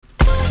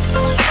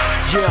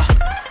Yeah,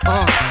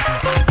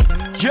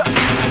 yeah.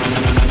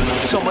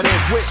 Some of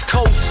that West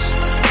Coast.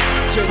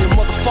 Turn your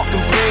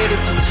motherfucking bread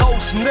into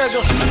toast,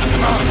 nigga.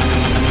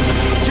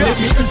 Let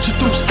me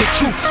introduce the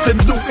truth, the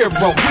new era.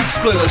 Weak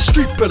splitter,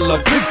 street pillar,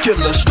 big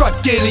killer, strike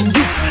getting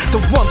youth. The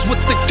ones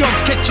with the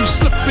guns catch you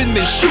slipping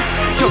and shoot.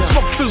 Gun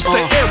smoke fills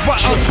the air while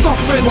I'm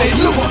stomping they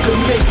loot. Motherfucker,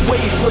 make way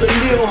for the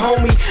little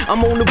homie.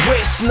 I'm on the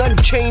west, nothing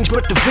changed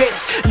but the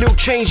vest. Little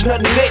change,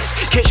 nothing less.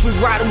 Catch me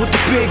riding with the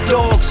big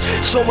dogs.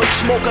 So much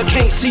smoke I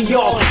can't see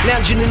y'all.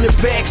 Lounging in the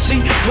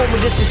backseat,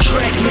 homie, this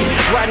attract me.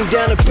 Riding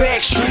down the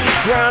back street,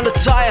 brown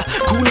attire,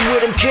 coolin'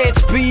 with them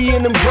cats be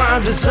in them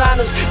brown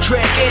designers.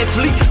 Track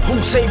athlete,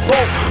 Usain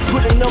Bolt,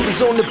 putting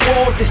numbers on the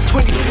board. It's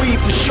 23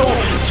 for sure,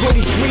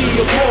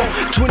 23 or more.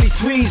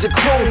 23's a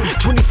chrome,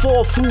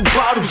 24 food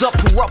bottles. I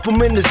pour up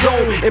them in the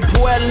zone and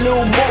pour out a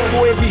little more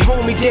for every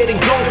homie dead and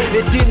gone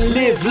that didn't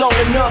live long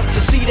enough to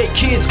see their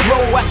kids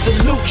grow. I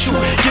salute you.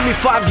 Give me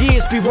 5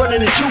 years, be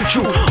running a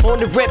choo-choo on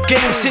the rap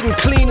game, sitting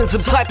clean in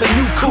some type of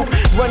new coupe.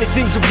 Running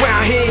things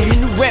around here, you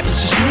new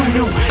rappers just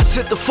new.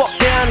 Sit the fuck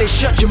down and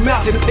shut your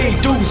mouth and pay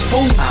dues,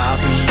 fool. I'll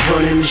be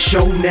running the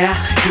show now.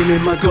 Give me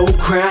my gold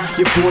crown.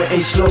 Your boy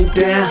ain't slowed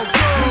down.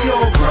 We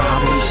all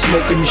grind,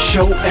 smoking the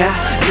show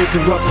out.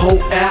 Liquor up,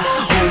 hold out.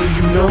 Homie,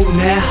 you know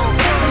now.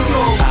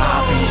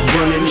 I'll be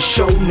running the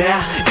show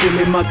now. Give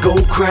me my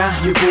gold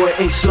crown. Your boy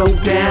ain't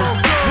slowed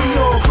down. We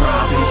all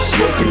grind,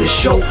 smoking the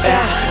show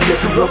out.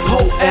 Liquor up,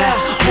 hold out.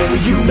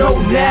 Homie, you know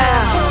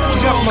now. You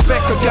got my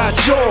back, I got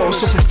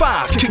yours. Open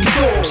fire, kick your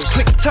doors,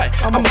 click tight.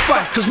 I'ma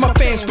fight, cause my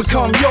fans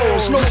become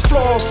yours. No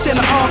flaws, send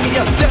an army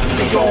up,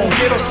 definitely gon'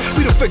 get us.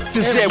 We the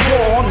victors at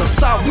war, on the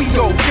side we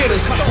gon' get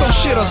us. Don't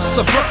shit us,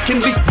 a bluff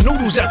can leak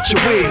noodles out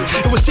your wig.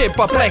 It was said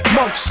by black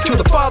monks, kill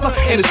the father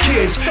and his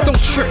kids. Don't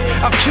trip,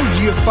 I'll kill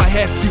you if I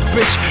have to,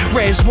 bitch.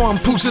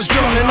 RAS1 pulls his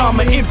gun and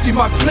I'ma empty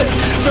my clip.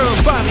 Burn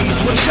bodies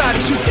with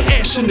shotties, sweep the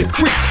ash in the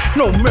creek.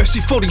 No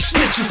mercy for these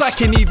snitches, I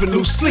can't even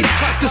lose sleep.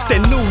 This that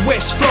new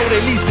West flow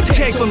that leaves the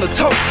tags on the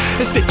toe.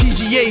 It's the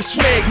TGA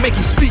swag,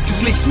 making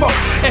speakers leak smoke.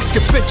 Ask a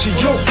bitch of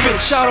your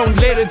bitch, I don't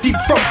let her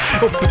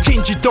defrost. Or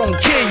pretend you don't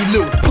care, you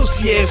little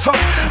pussy ass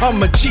hoe.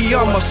 I'm a G,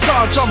 I'm a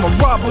Sarge, I'ma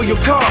rob all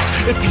your cars.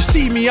 If you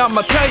see me,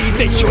 I'ma tell you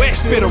that your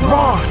ass better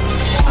run.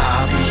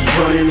 I'll be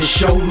running the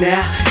show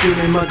now. Give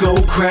me my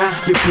gold crown.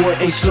 Your boy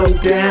ain't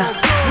slowed down.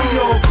 We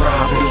all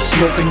probably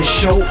smoking the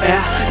show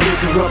out.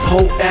 Liquor up,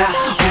 hold out.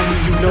 Homie,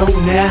 you know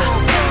now.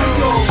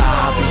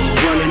 I'll be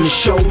running the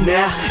show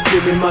now.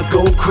 Give me my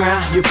gold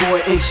crown. Your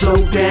boy ain't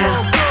slowed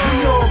down.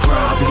 We all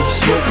probably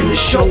smoking the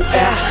show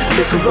out.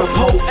 Liquor up,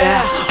 hold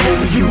out.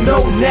 Homie, you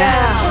know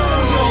now.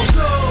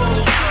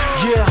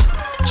 Yeah,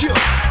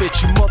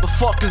 bitch, you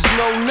motherfuckers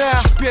know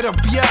now. You better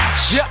be out.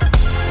 Yeah.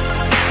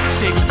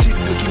 Say me titty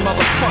looking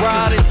motherfuckers.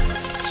 Riding.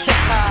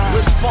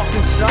 Where's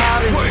fucking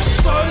siding? Where's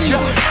siding? Yeah.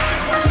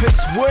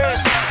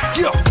 PIXWST.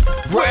 Yeah.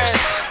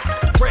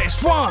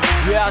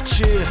 RAS1. We out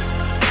here.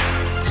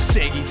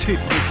 Saggy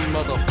titty looking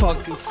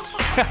motherfuckers.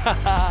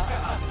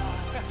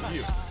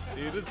 Yeah,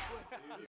 it is.